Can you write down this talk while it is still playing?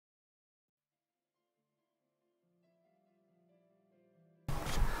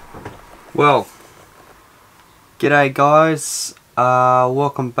Well, g'day guys,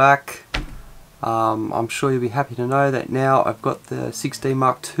 welcome back. I'm sure you'll be happy to know that now I've got the 6D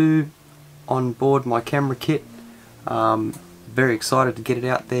Mark II on board my camera kit. Very excited to get it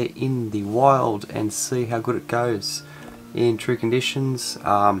out there in the wild and see how good it goes in true conditions.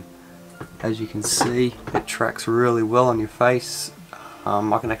 As you can see, it tracks really well on your face.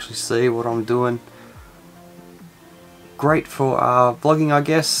 I can actually see what I'm doing. Great for vlogging, I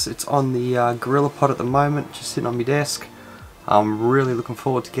guess. It's on the Gorilla Pod at the moment, just sitting on my desk. I'm really looking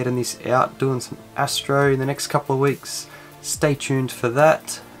forward to getting this out, doing some astro in the next couple of weeks. Stay tuned for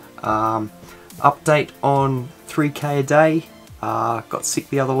that. Update on 3K a day. Got sick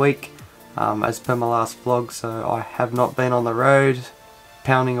the other week, as per my last vlog, so I have not been on the road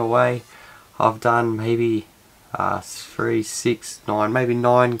pounding away. I've done maybe 3, 6, 9, maybe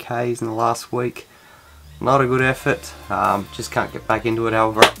 9 Ks in the last week. Not a good effort, just can't get back into it.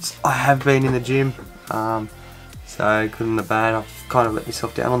 However, I have been in the gym, so good and the bad. I've kind of let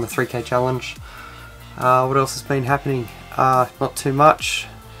myself down on the 3K challenge. What else has been happening? Not too much.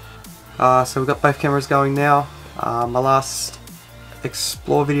 So we've got both cameras going now. My last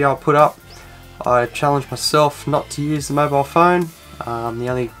explore video I put up, I challenged myself not to use the mobile phone. The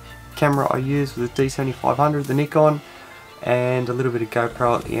only camera I used was the D7500, the Nikon, and a little bit of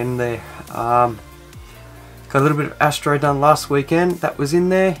GoPro at the end there. Got a little bit of astro done last weekend, that was in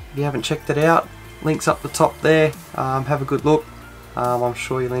there. If you haven't checked it out, links up the top there. Have a good look. I'm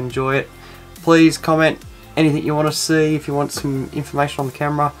sure you'll enjoy it. Please comment anything you want to see. If you want some information on the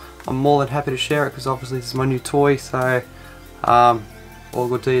camera, I'm more than happy to share it, because obviously this is my new toy. So all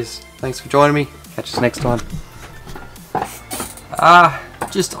good to you. Thanks for joining me. Catch us next time.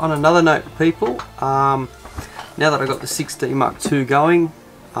 Just on another note, people, now that I got the 6D Mark II going,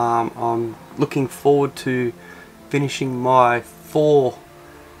 I'm looking forward to finishing my 4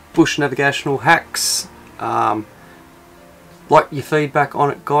 bush navigational hacks. Like your feedback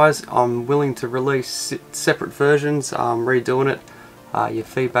on it, guys. I'm willing to release separate versions. I'm redoing it. Your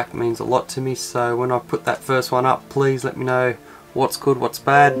feedback means a lot to me, so when I put that first one up, please let me know what's good, what's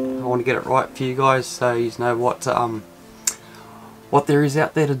bad. I want to get it right for you guys, so you know what there is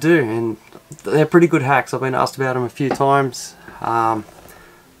out there to do. And they're pretty good hacks. I've been asked about them a few times.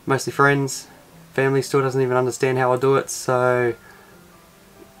 Mostly friends. Family still doesn't even understand how I do it, so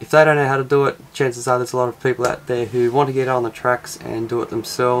if they don't know how to do it, chances are there's a lot of people out there who want to get on the tracks and do it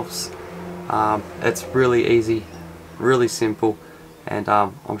themselves. It's really easy, really simple, and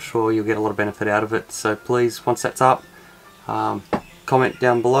I'm sure you'll get a lot of benefit out of it. So please, once that's up, comment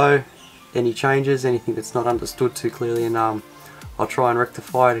down below any changes, anything that's not understood too clearly, and I'll try and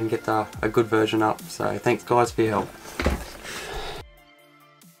rectify it and get a good version up. So thanks guys for your help.